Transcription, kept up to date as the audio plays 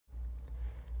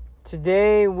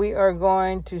Today we are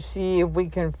going to see if we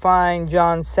can find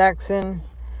John Saxon.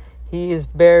 He is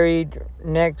buried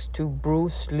next to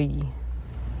Bruce Lee.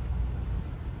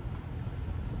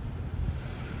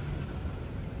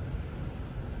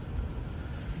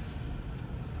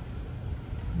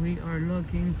 We are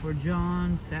looking for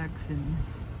John Saxon.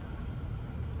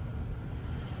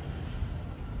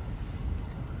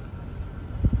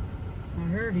 I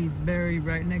heard he's buried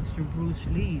right next to Bruce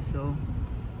Lee, so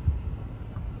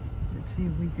let's see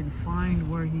if we can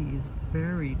find where he is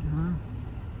buried, huh?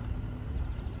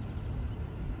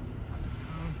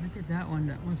 Oh, look at that one.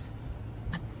 That was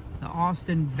the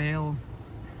Austin Bell.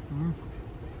 Huh?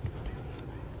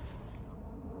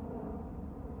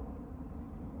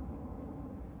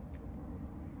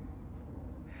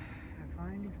 I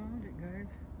finally found it, guys.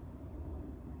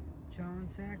 John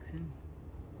Saxon.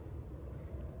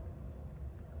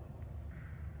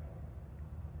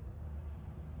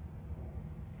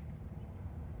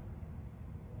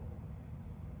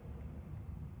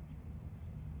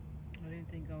 I didn't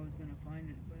think I was gonna find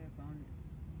it, but I found it.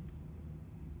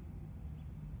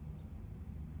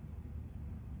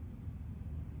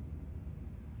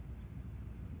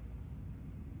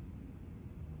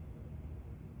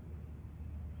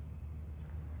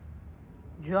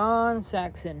 John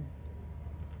Saxon,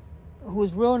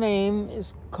 whose real name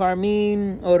is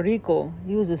Carmine Orrico.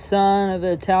 He was the son of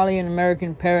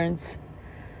Italian-American parents.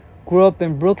 Grew up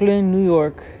in Brooklyn, New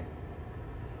York.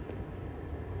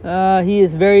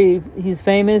 He's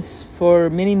famous for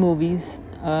many movies,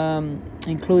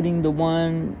 including the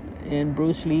one in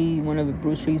Bruce Lee, one of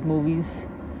Bruce Lee's movies,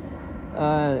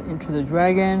 Enter the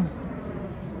Dragon.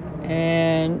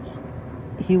 And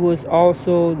he was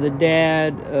also the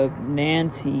dad of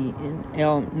Nancy in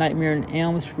Nightmare on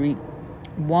Elm Street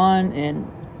 1 and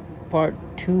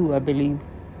Part 2, I believe.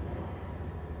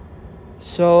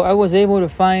 So I was able to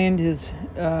find his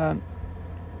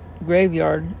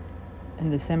graveyard in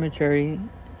the cemetery.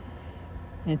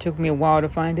 It took me a while to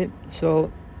find it.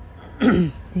 So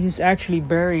he's actually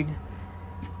buried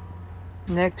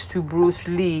next to Bruce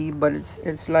Lee, but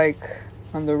it's like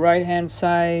on the right hand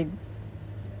side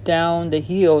down the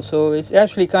hill, so it's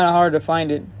actually kind of hard to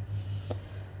find it.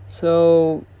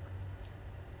 So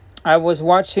I was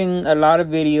watching a lot of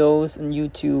videos on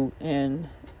YouTube, and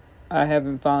I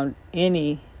haven't found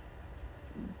any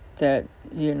that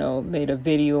made a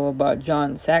video about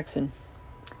John Saxon.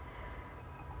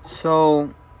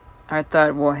 So I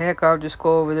thought, well, heck, I'll just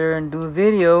go over there and do a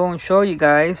video and show you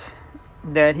guys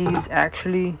that he's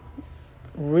actually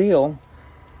real.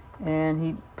 And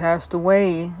he passed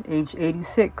away age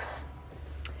 86.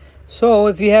 So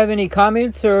if you have any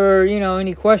comments or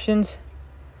any questions,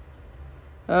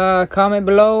 comment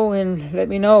below and let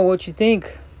me know what you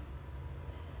think.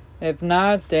 If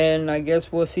not, then I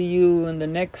guess we'll see you in the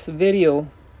next video.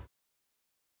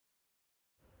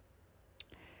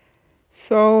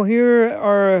 So here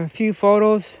are a few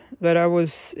photos that I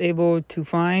was able to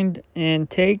find and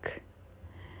take.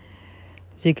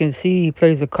 As you can see, he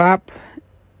plays a cop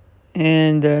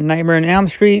and Nightmare on Elm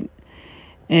Street,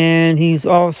 and he's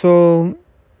also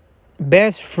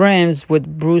best friends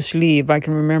with Bruce Lee, if I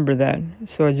can remember that.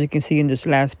 So as you can see in this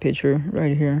last picture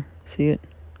right here, see it?